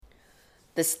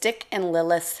The Stick in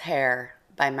Lilith's Hair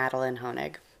by Madeline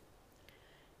Honig.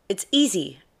 It's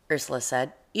easy, Ursula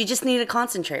said. You just need to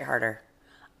concentrate harder.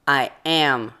 I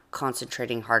am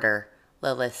concentrating harder,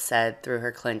 Lilith said through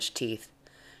her clenched teeth.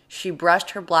 She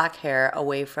brushed her black hair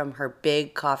away from her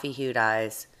big coffee-hued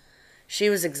eyes. She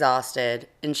was exhausted,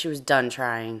 and she was done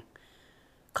trying.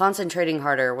 Concentrating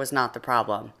harder was not the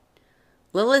problem.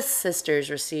 Lilith's sisters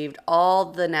received all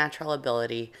the natural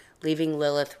ability, leaving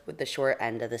Lilith with the short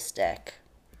end of the stick.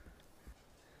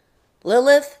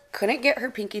 Lilith couldn't get her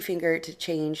pinky finger to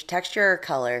change texture or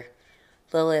color.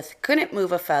 Lilith couldn't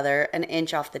move a feather an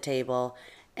inch off the table,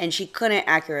 and she couldn't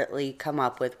accurately come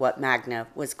up with what Magna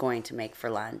was going to make for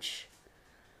lunch.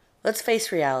 Let's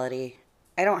face reality.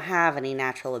 I don't have any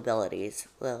natural abilities,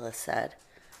 Lilith said.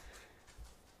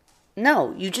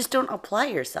 No, you just don't apply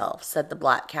yourself, said the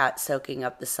black cat, soaking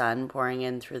up the sun pouring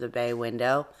in through the bay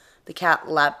window. The cat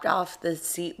leapt off the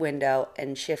seat window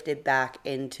and shifted back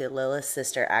into Lilith's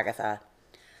sister, Agatha.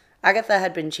 Agatha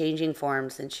had been changing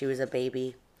forms since she was a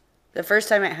baby. The first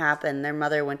time it happened, their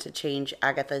mother went to change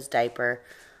Agatha's diaper,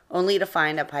 only to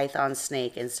find a python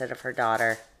snake instead of her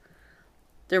daughter.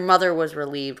 Their mother was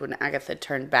relieved when Agatha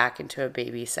turned back into a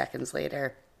baby seconds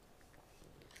later.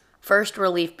 First,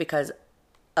 relief because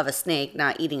of a snake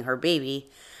not eating her baby,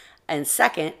 and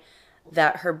second,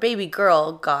 that her baby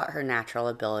girl got her natural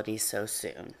abilities so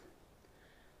soon.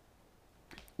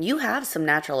 You have some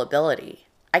natural ability.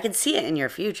 I can see it in your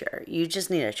future. You just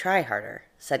need to try harder,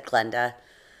 said Glenda.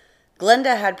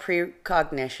 Glenda had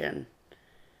precognition.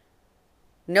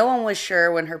 No one was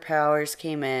sure when her powers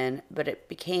came in, but it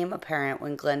became apparent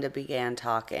when Glenda began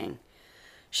talking.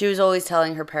 She was always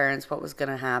telling her parents what was going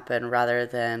to happen rather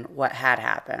than what had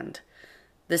happened.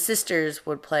 The sisters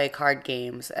would play card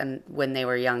games, and when they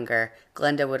were younger,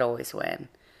 Glenda would always win.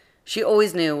 She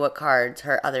always knew what cards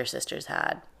her other sisters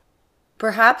had.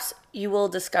 Perhaps you will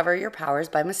discover your powers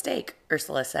by mistake,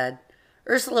 Ursula said.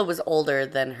 Ursula was older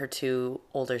than her two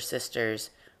older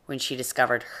sisters when she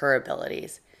discovered her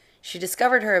abilities. She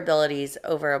discovered her abilities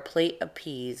over a plate of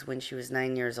peas when she was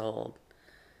 9 years old.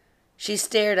 She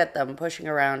stared at them pushing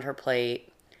around her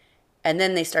plate, and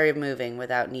then they started moving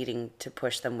without needing to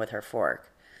push them with her fork.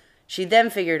 She then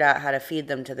figured out how to feed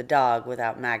them to the dog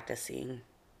without Magda seeing.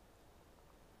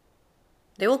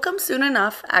 They will come soon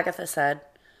enough, Agatha said.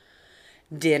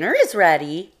 Dinner is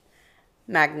ready,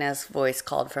 Magna's voice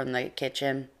called from the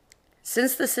kitchen.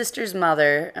 Since the sisters'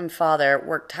 mother and father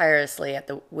worked tirelessly at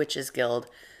the Witches' Guild,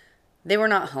 they were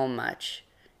not home much.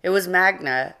 It was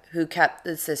Magna who kept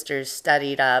the sisters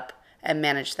studied up and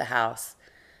managed the house.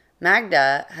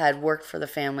 Magda had worked for the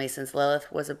family since Lilith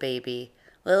was a baby.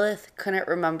 Lilith couldn't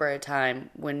remember a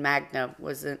time when Magna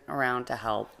wasn't around to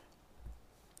help.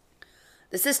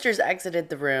 The sisters exited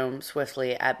the room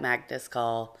swiftly at Magna's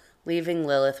call, leaving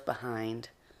Lilith behind.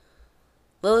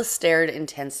 Lilith stared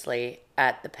intensely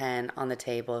at the pen on the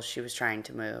table she was trying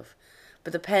to move,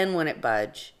 but the pen wouldn't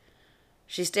budge.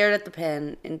 She stared at the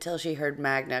pen until she heard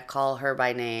Magna call her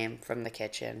by name from the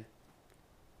kitchen.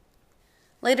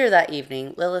 Later that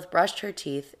evening, Lilith brushed her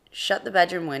teeth, shut the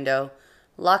bedroom window,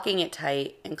 locking it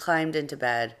tight, and climbed into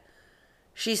bed.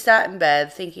 She sat in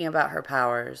bed thinking about her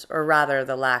powers, or rather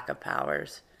the lack of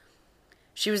powers.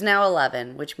 She was now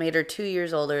 11, which made her 2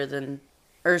 years older than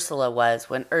Ursula was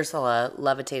when Ursula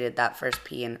levitated that first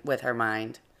pea with her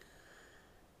mind.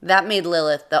 That made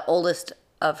Lilith the oldest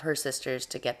of her sisters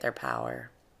to get their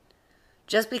power.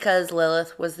 Just because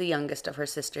Lilith was the youngest of her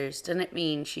sisters didn't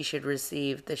mean she should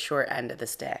receive the short end of the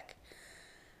stick.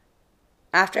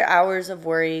 After hours of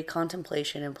worry,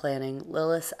 contemplation, and planning,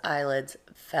 Lilith's eyelids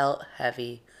felt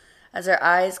heavy. As her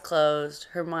eyes closed,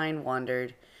 her mind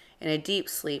wandered. In a deep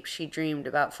sleep, she dreamed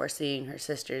about foreseeing her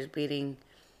sisters beating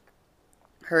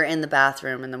her in the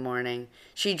bathroom in the morning.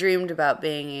 She dreamed about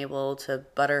being able to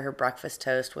butter her breakfast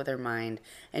toast with her mind,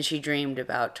 and she dreamed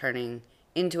about turning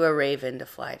into a raven to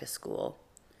fly to school.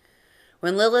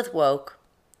 When Lilith woke,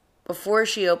 before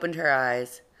she opened her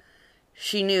eyes,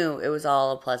 she knew it was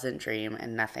all a pleasant dream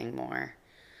and nothing more.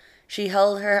 She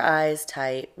held her eyes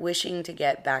tight, wishing to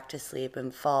get back to sleep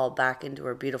and fall back into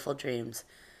her beautiful dreams.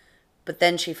 But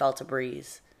then she felt a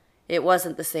breeze. It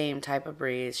wasn't the same type of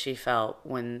breeze she felt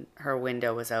when her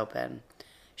window was open.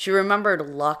 She remembered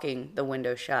locking the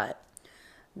window shut.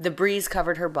 The breeze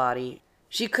covered her body.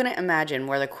 She couldn't imagine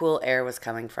where the cool air was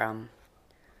coming from.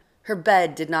 Her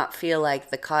bed did not feel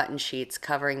like the cotton sheets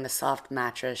covering the soft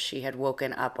mattress she had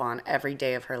woken up on every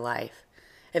day of her life.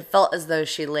 It felt as though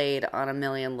she laid on a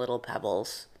million little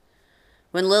pebbles.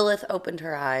 When Lilith opened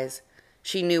her eyes,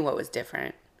 she knew what was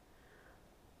different.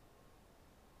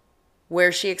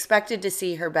 Where she expected to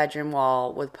see her bedroom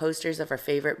wall with posters of her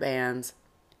favorite bands,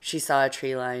 She saw a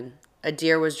tree line. A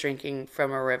deer was drinking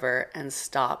from a river and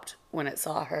stopped when it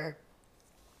saw her.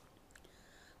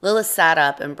 Lilith sat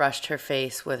up and brushed her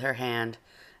face with her hand,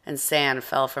 and sand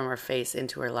fell from her face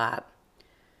into her lap.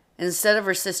 Instead of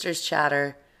her sister's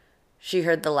chatter, she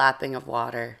heard the lapping of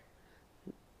water.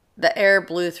 The air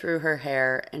blew through her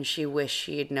hair, and she wished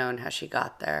she had known how she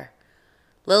got there.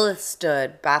 Lilith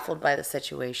stood, baffled by the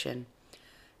situation.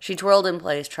 She twirled in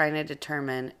place, trying to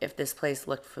determine if this place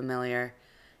looked familiar.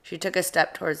 She took a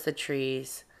step towards the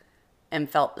trees and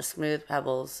felt the smooth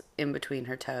pebbles in between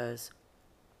her toes.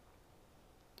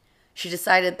 She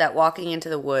decided that walking into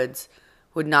the woods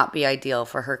would not be ideal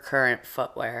for her current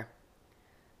footwear.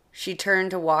 She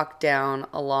turned to walk down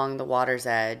along the water's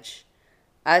edge.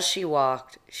 As she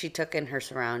walked, she took in her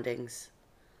surroundings.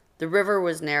 The river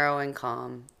was narrow and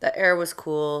calm. The air was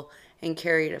cool and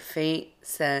carried a faint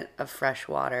scent of fresh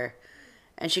water,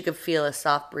 and she could feel a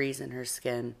soft breeze in her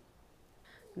skin.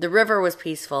 The river was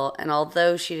peaceful, and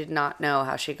although she did not know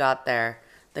how she got there,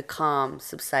 the calm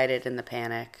subsided in the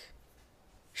panic.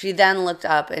 She then looked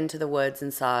up into the woods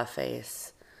and saw a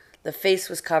face. The face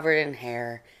was covered in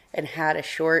hair and had a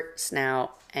short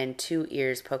snout and 2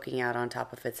 ears poking out on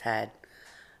top of its head.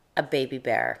 A baby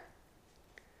bear.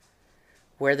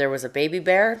 Where there was a baby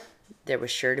bear, there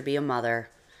was sure to be a mother.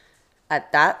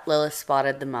 At that, Lilith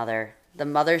spotted the mother. The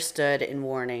mother stood in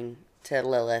warning to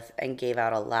Lilith and gave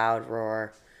out a loud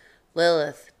roar.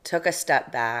 Lilith took a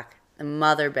step back. The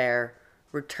mother bear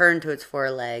returned to its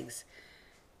 4 legs.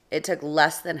 It took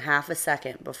less than half a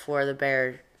second before the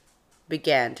bear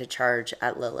began to charge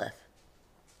at Lilith.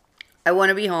 I want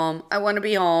to be home. I want to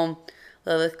be home.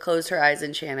 Lilith closed her eyes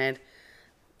and chanted.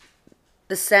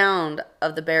 The sound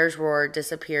of the bear's roar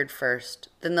disappeared first.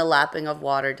 Then the lapping of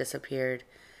water disappeared,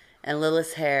 and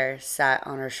Lilith's hair sat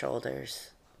on her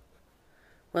shoulders.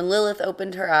 When Lilith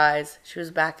opened her eyes, she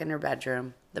was back in her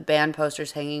bedroom. The band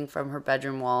posters hanging from her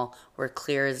bedroom wall were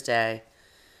clear as day.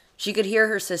 She could hear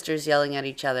her sisters yelling at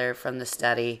each other from the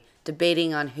study,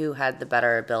 debating on who had the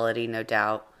better ability, no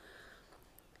doubt.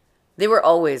 They were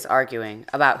always arguing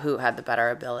about who had the better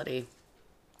ability.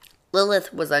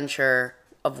 Lilith was unsure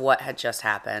of what had just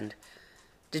happened.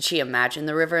 Did she imagine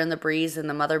the river and the breeze and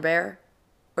the mother bear?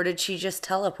 Or did she just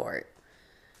teleport?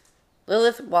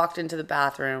 Lilith walked into the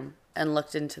bathroom and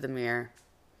looked into the mirror.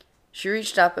 She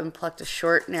reached up and plucked a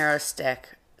short, narrow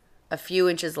stick, a few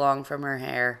inches long from her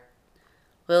hair.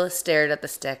 Lilith stared at the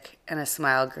stick, and a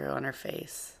smile grew on her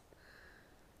face.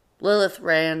 Lilith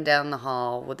ran down the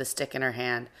hall with the stick in her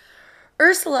hand.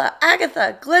 Ursula,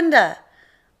 Agatha, Glinda!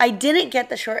 I didn't get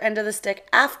the short end of the stick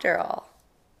after all.